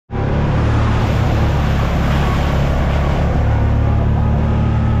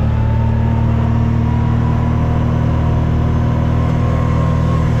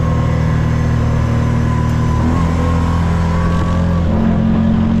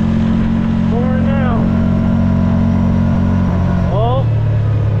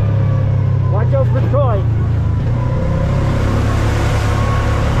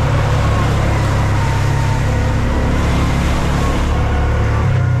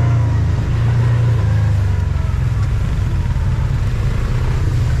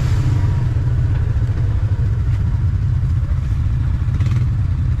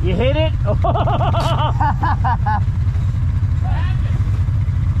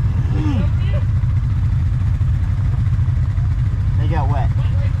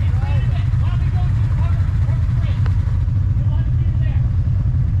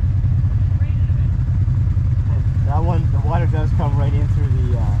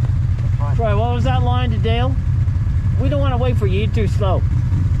what was that line to Dale? We don't want to wait for you, you're too slow.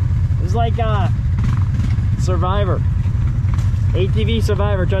 It's like Survivor. ATV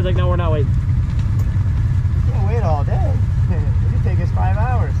Survivor. John's like, no, we're not waiting. You can't wait all day. It'll take us 5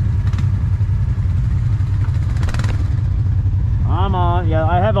 hours. I'm on. Yeah,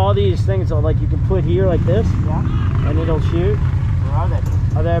 I have all these things so like you can put here like this. Yeah. And it'll shoot. Where are they?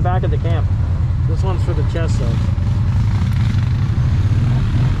 Oh, they're back at the camp. This one's for the chest zone.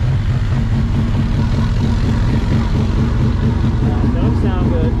 Don't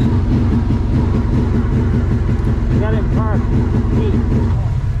sound good. You got it in park.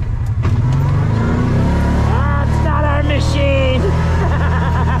 Ah, it's not our machine.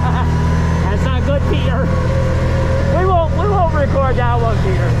 That's not good, Peter. We won't record that one,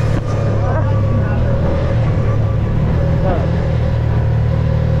 Peter.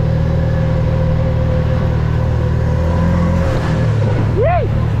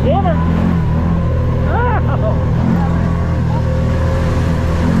 Damn it! Oh.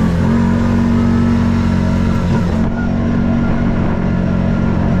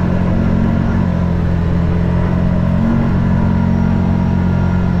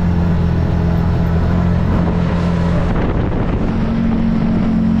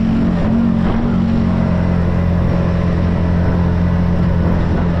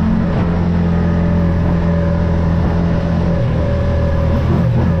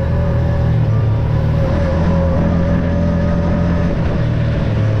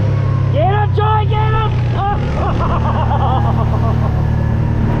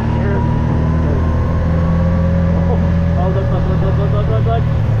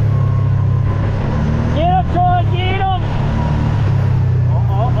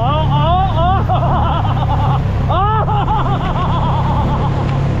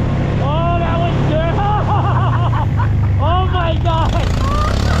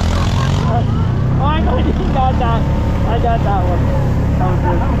 I got that one. That was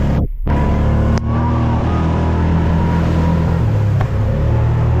good.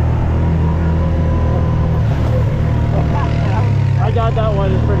 I got that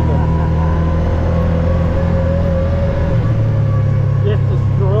one. It's pretty good. Just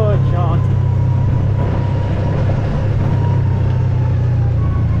destroyed, Sean.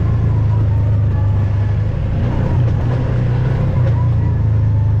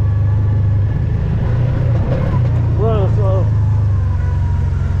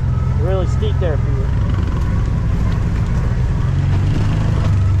 Steep there for you.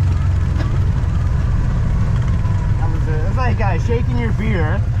 It's like shaking your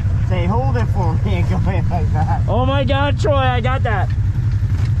beer, say hold it for me and going like that. Oh my God, Troy, I got that.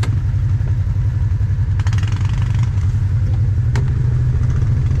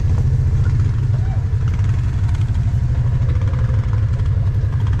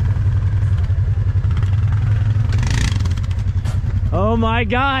 Oh my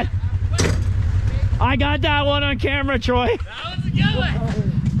God. I got that one on camera, Troy. That was a good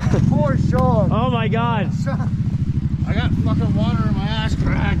one. Poor Sean. Oh my God. I got fucking water in my ass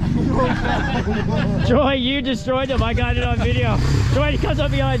crack. Troy, you destroyed them. I got it on video. Troy, he comes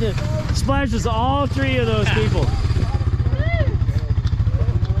up behind us. Splashes all three of those people.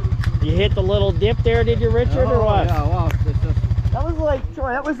 You hit the little dip there, did you, Richard, or what? Yeah, wow. That was like,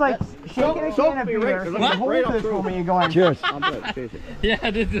 Troy, that was like shaking a can of beer. Hold this for me and going. Cheers. Yeah,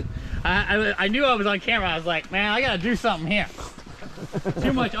 I knew I was on camera. I was like, man, I gotta do something here.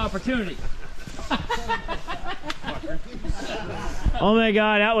 Too much opportunity. Oh my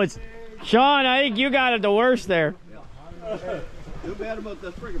God, that was... Sean, I think you got it the worst there. Too bad about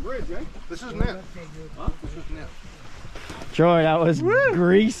this friggin' bridge, right? This isn't it. Huh? This isn't it. Troy, that was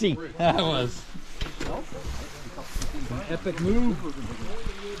greasy. That was an epic move.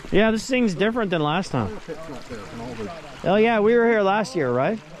 Yeah, this thing's different than last time. Oh yeah, we were here last year,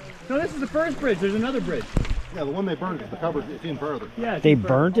 right? No, this is the first bridge. There's another bridge. Yeah, the one they burned is the cover. It's in further. Yeah. They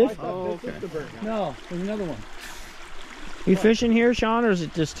burnt it? Oh, okay. No, there's another one. You fishing here, Sean, or is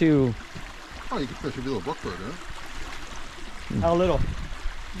it just too... Oh, you can fish a little brook bird, huh? How little?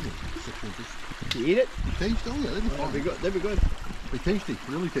 6 inches. You eat it? Taste? Oh yeah, they'd be fine. They'd be good. They're tasty,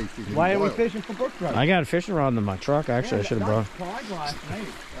 really tasty. Why are we fishing for brook trout? I got a fishing rod in my truck, actually. I should have brought... Last night,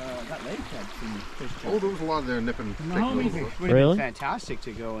 that lake had some fish. Oh, there was a lot of there nipping. No, Would have Really? been fantastic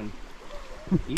to go and eat.